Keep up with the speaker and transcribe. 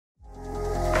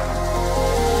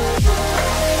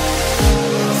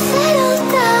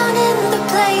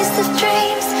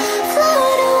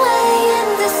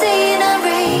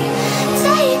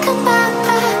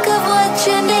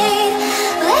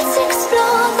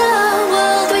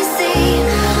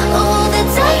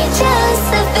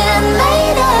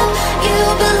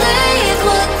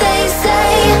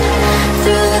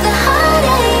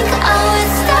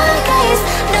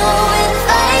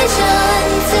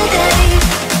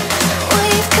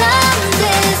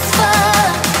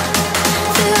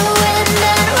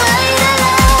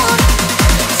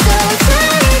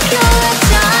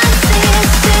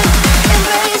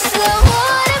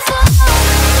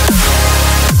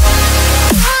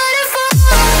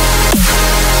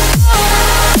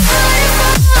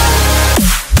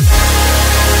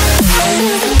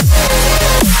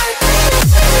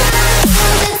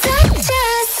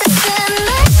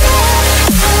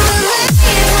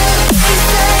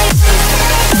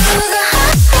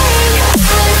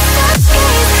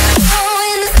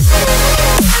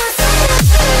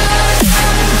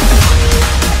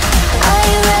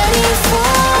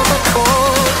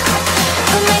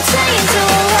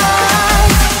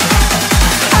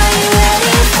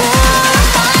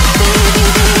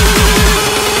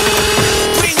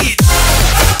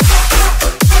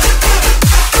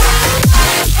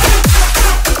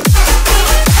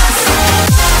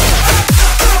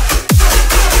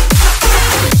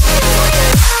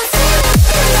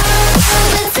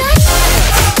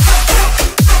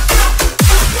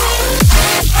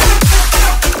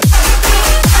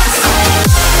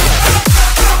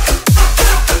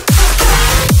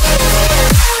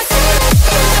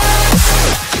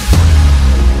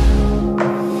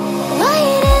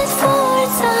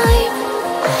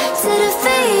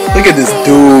Look at this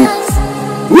dude.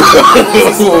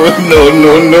 No.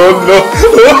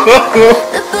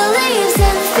 The beliefs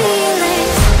and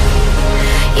feelings.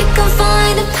 You can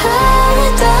find a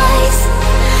paradise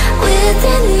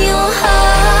within your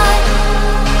heart.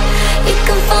 You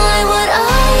can find what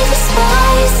I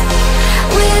despise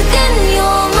within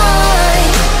your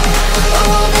mind.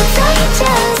 All the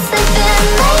dangers that they're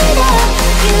made of,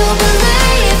 you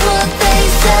believe what they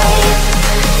say.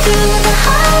 Through the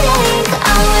heartache,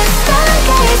 I will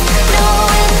stargaze, no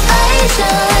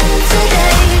invasion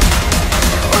today.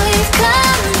 We've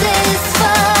come this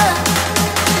far,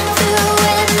 through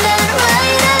wind and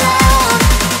rain alone.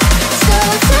 So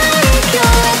take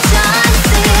your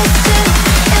chances to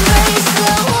embrace the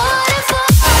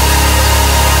waterfall.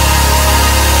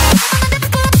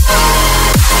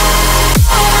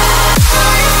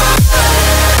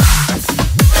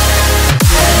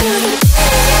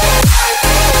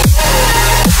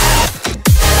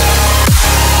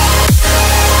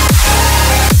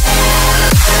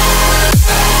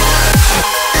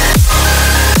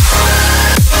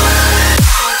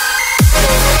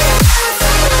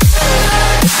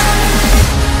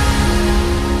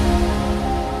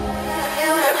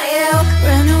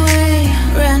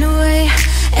 Run away,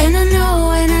 and I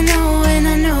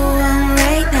know I'm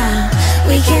right now.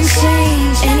 We can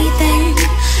change anything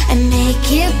and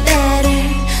make it better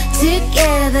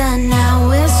together. Now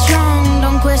we're strong,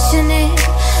 don't question it.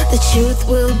 The truth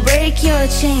will break your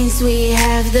chains. We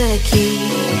have the key.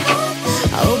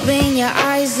 Open your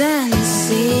eyes and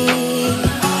see.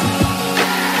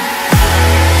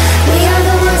 We are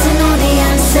the ones who know the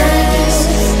answers,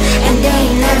 and they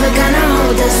ain't never gonna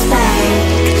hold us back.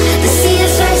 The sea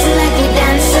is rising like we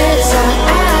dancers.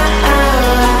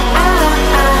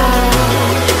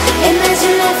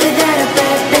 Imagine life without a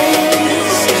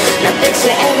purpose. Now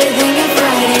picture everything you're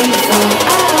fighting for.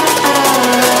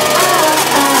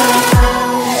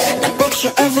 Now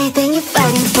picture everything you're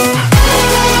fighting for.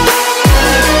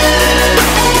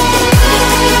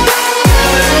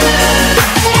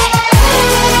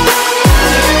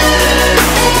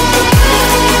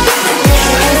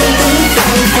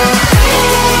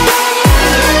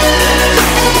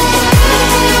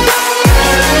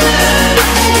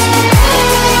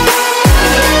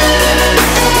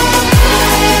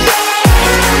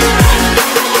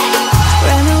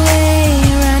 Run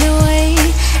away,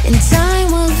 in time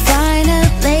we'll find a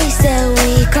place that we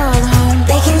call home.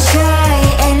 They can try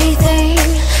anything,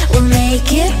 we'll make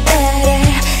it better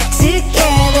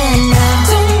together now.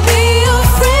 Don't be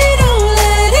afraid of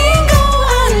letting go.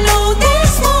 I know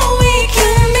there's more, we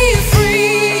can be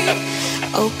free.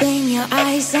 Open your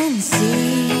eyes and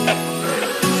see.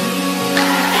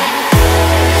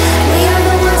 We are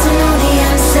the ones who know the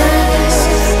answers,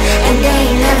 and they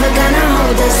ain't never gonna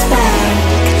hold us back.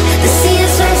 The sea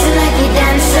is rising like we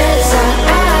dancers.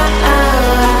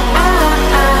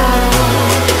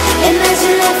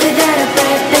 Imagine life without a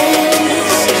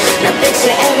purpose. Now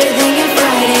picture everything you're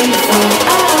fighting for.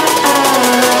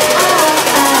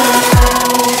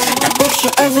 Now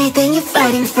picture everything you're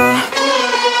fighting for.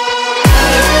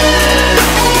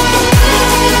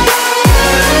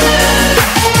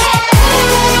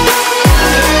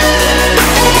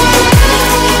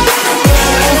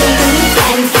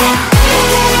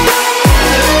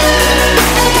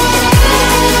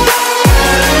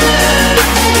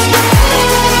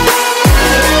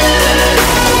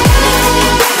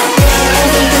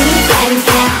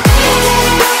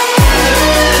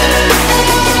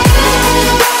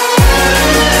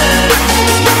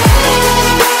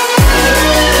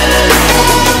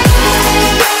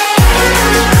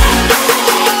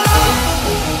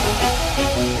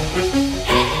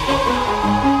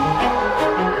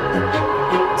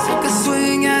 Took a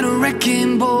swing at a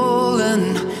wrecking ball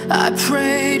and I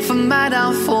prayed for my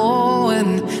downfall,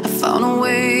 and I found a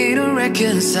way to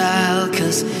reconcile,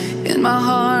 'cause in my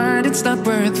heart it's not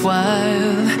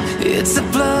worthwhile. It's a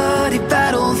bloody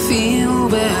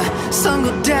battlefield where some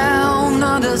go down,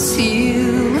 others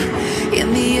heal.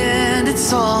 In the end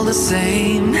it's all the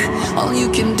same. All you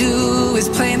can do is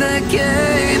play the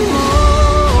game.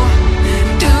 Oh,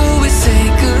 do we say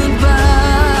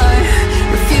goodbye?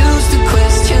 Refuse to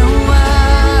question why.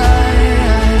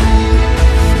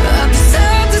 I'm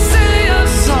sad to say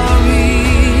I'm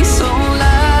sorry, so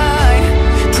lie.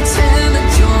 Pretend that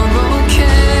you're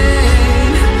okay.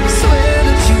 Swear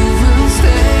that you will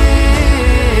stay.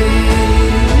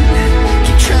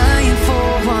 Keep trying for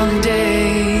one day.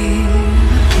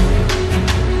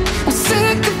 I'm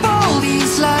sick of all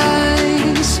these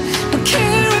lies. I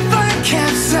can't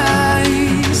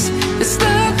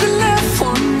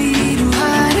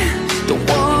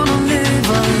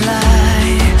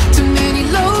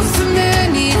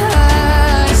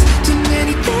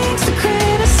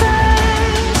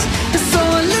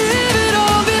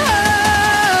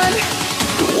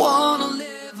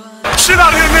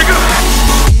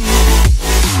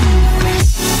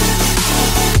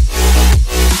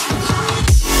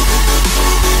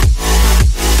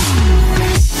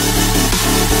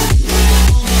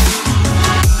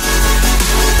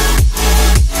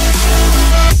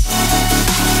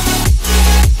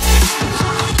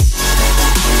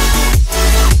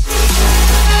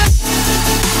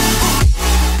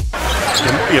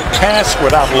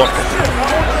without looking.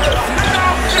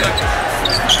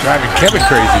 Driving Kevin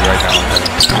crazy right now.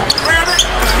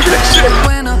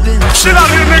 Shit out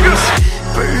here, niggas!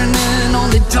 Burning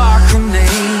only dark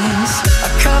remains. I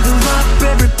cover up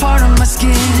every part of my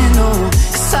skin, oh,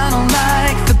 'cause I don't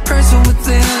like the person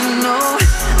within, oh.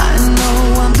 I know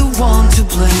I'm the one to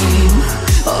blame.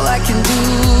 All I can do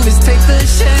is take the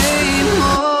shame,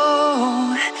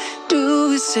 oh. Do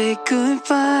we say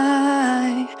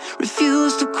goodbye?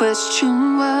 Refuse to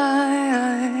question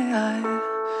why.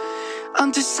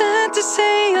 I'm too sad to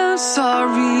say I'm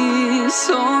sorry,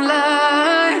 so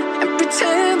lie and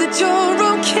pretend that you're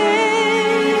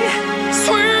okay.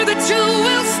 Swear that you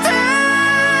will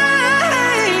stay.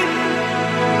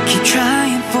 Keep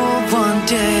trying for one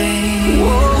day.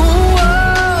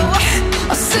 Whoa,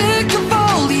 I'm sick of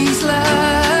all these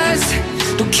lies.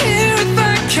 Don't care if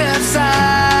I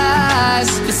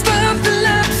capsize. There's nothing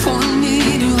left for me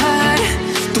to hide.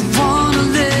 Don't wanna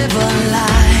live a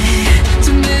lie.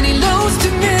 Too many lows,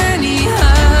 too many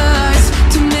highs,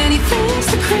 too many things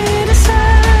to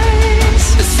criticize.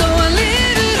 So I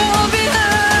leave it all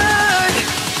behind.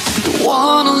 Don't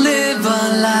wanna live a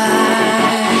lie.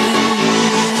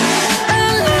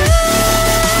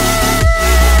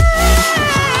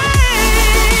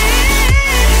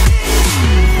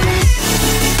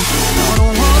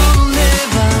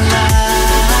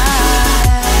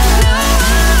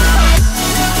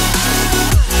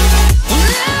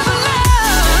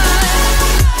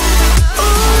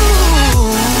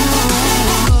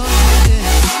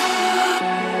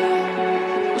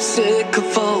 Sick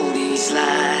of all these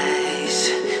lies.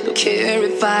 Don't care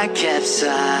if I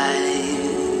capsize.